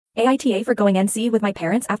AITA for going NC with my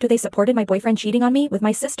parents after they supported my boyfriend cheating on me with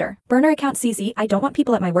my sister. Burner account CZ. I don't want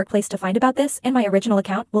people at my workplace to find about this, and my original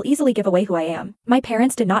account will easily give away who I am. My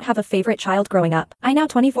parents did not have a favorite child growing up. I now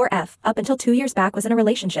 24F, up until 2 years back was in a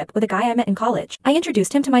relationship with a guy I met in college. I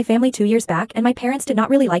introduced him to my family 2 years back and my parents did not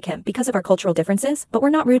really like him because of our cultural differences, but were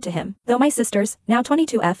not rude to him. Though my sisters, now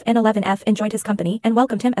 22F and 11F enjoyed his company and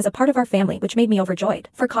welcomed him as a part of our family, which made me overjoyed.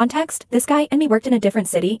 For context, this guy and me worked in a different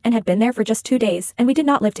city and had been there for just 2 days, and we did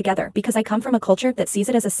not live together because I come from a culture that sees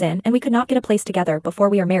it as a sin and we could not get a place together before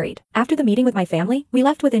we are married. After the meeting with my family, we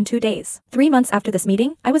left within 2 days. 3 months after this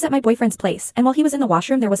meeting, I was at my boyfriend's place, and while he was in the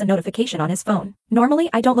washroom there was a notification on his phone. Normally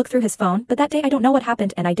I don't look through his phone, but that day I don't know what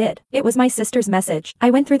happened and I did. It was my sister's message. I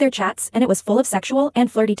went through their chats and it was full of sexual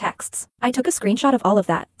and flirty texts. I took a screenshot of all of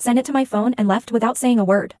that, sent it to my phone and left without saying a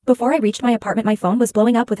word. Before I reached my apartment my phone was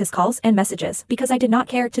blowing up with his calls and messages because I did not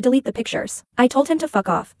care to delete the pictures. I told him to fuck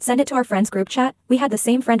off, send it to our friends group chat, we had the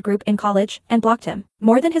same friend group in college, and blocked him.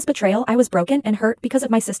 More than his betrayal, I was broken and hurt because of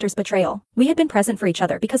my sister's betrayal. We had been present for each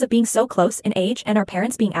other because of being so close in age and our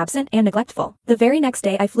parents being absent and neglectful. The very next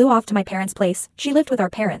day I flew off to my parents' place. She lived with our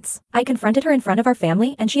parents. I confronted her in front of our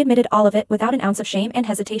family and she admitted all of it without an ounce of shame and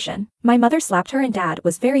hesitation. My mother slapped her and Dad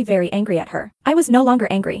was very angry at her. I was no longer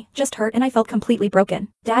angry, just hurt, and I felt completely broken.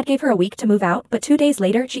 Dad gave her a week to move out, but 2 days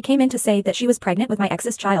later she came in to say that she was pregnant with my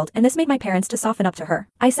ex's child, and this made my parents to soften up to her.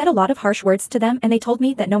 I said a lot of harsh words to them and they told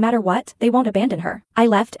me that no matter what, they won't abandon her. I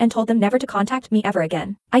left and told them never to contact me ever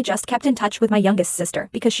again. I just kept in touch with my youngest sister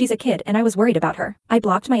because she's a kid and I was worried about her. I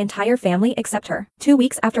blocked my entire family except her. 2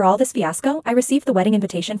 weeks after all this fiasco, I received the wedding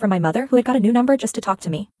invitation from my mother, who had got a new number just to talk to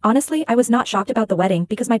me. Honestly, I was not shocked about the wedding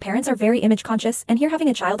because my parents are very image conscious and here having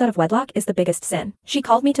a child out of wedlock is the biggest sin. She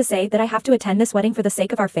called me to say that I have to attend this wedding for the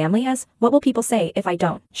sake of our family, as what will people say if I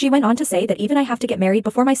don't? She went on to say that even I have to get married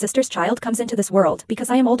before my sister's child comes into this world because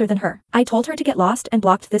I am older than her. I told her to get lost and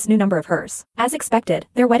blocked this new number of hers. As expected,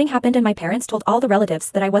 their wedding happened and my parents told all the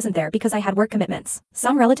relatives that I wasn't there because I had work commitments.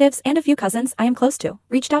 Some relatives and a few cousins I am close to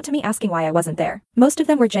reached out to me asking why I wasn't there. Most of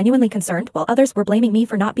them were genuinely concerned while others were blaming me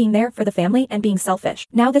for not being there for the family and being selfish.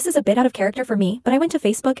 Now this is a bit out of character for me, but I went to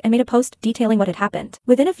Facebook and made a post detailing what had happened.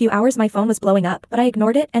 Within a few hours my phone was blowing up, but I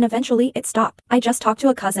ignored it and eventually it stopped. I just talked to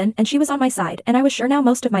a cousin and she was on my side and I was sure now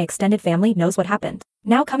most of my extended family knows what happened.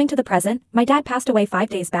 Now coming to the present, my dad passed away 5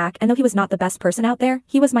 days back, and though he was not the best person out there,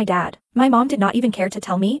 he was my dad. My mom did not even care to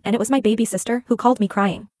tell me, and it was my baby sister who called me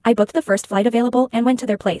crying. I booked the first flight available and went to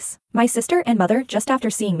their place. My sister and mother, just after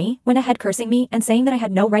seeing me, went ahead cursing me and saying that I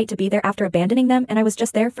had no right to be there after abandoning them and I was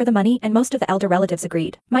just there for the money, and most of the elder relatives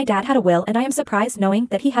agreed. My dad had a will and I am surprised knowing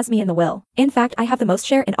that he has me in the will. In fact, I have the most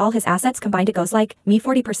share in all his assets combined. It goes like, me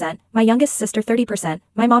 40%, my youngest sister 30%,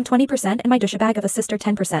 my mom 20% and my douchebag of a sister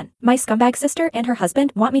 10%. My scumbag sister and her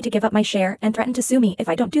husband want me to give up my share and threaten to sue me if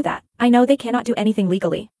I don't do that. I know they cannot do anything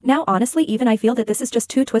legally. Now honestly even I feel that this is just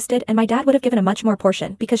too twisted and my dad would have given a much more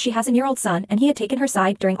portion because she has a year-old son and he had taken her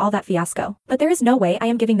side during all that fiasco. But there is no way I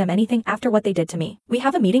am giving them anything after what they did to me. We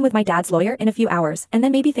have a meeting with my dad's lawyer in a few hours and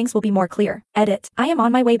then maybe things will be more clear. Edit. I am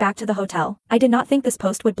on my way back to the hotel. I did not think this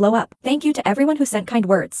post would blow up. Thank you to everyone who sent kind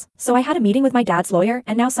words. So I had a meeting with my dad's lawyer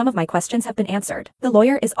and now some of my questions have been answered. The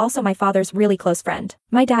lawyer is also my father's really close friend.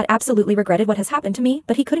 My dad absolutely regretted what has happened to me,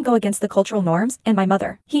 but he couldn't go against the cultural norms and my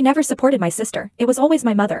mother. He never supported my sister. It was always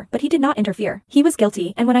my mother, but he did not interfere. He was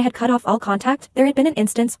guilty, and when I had cut off all contact, there had been an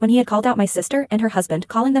instance when he had called out my sister and her husband,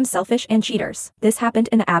 calling them selfish and cheaters. This happened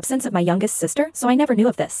in the absence of my youngest sister, so I never knew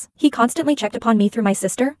of this. He constantly checked upon me through my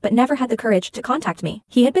sister, but never had the courage to contact me.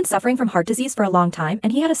 He had been suffering from heart disease for a long time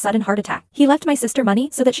and he had a sudden heart attack. He left my sister money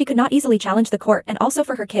so that she could not easily challenge the court, and also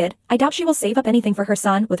for her kid. I doubt she will save up anything for her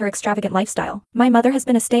son with her extravagant lifestyle. My mother has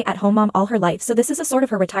been a stay-at-home mom all her life, so this is a sort of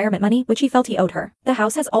her retirement money which he felt he owed her. The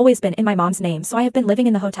house has always been in my mom's name, so I have been living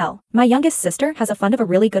in the hotel. My youngest sister has a fund of a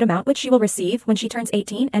really good amount which she will receive when she turns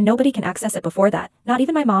 18 and nobody can access it before that, not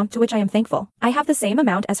even my mom, to which I am thankful. I have the same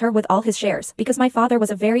amount as her with all his shares because my father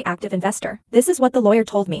was a very active investor. This is what the lawyer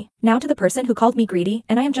told me. Now to the person who called me greedy,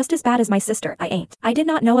 and I am just as bad as my sister, I ain't. I did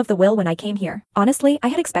not know of the will when I came here. Honestly, I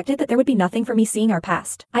had expected that there would be nothing for me seeing our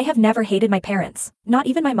past. I have never hated my parents. Not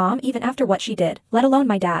even my mom, even after what she did, let alone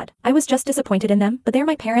my dad. I was just disappointed in them, but they're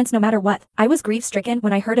my parents no matter what. I was grief-stricken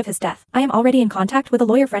when I heard of his death. I am already in contact with a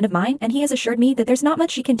lawyer friend of mine and he has assured me that there's not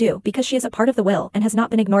much she can do because she is a part of the will and has not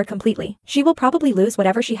been ignored completely. She will probably lose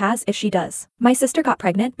whatever she has if she does. My sister got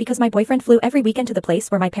pregnant because my boyfriend flew every weekend to the place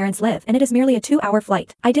where my parents live, and it is merely a 2-hour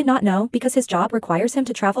flight. I did not know because his job requires him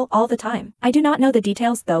to travel all the time. I do not know the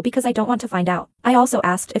details though because I don't want to find out. I also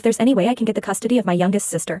asked if there's any way I can get the custody of my youngest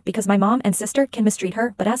sister because my mom and sister can mistreat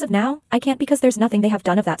her, but as of now, I can't because there's nothing they have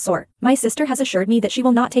done of that sort. My sister has assured me that she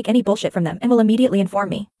will not take any bullshit from them and will immediately inform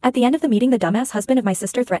me. At the end of the meeting, the dumbass husband of my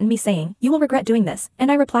sister threatened threatened me saying, "You will regret doing this,"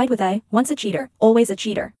 and I replied with once a cheater, always a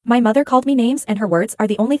cheater. My mother called me names and her words are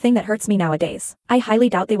the only thing that hurts me nowadays. I highly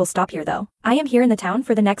doubt they will stop here though. I am here in the town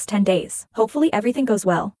for the next 10 days. Hopefully everything goes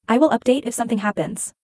well. I will update if something happens.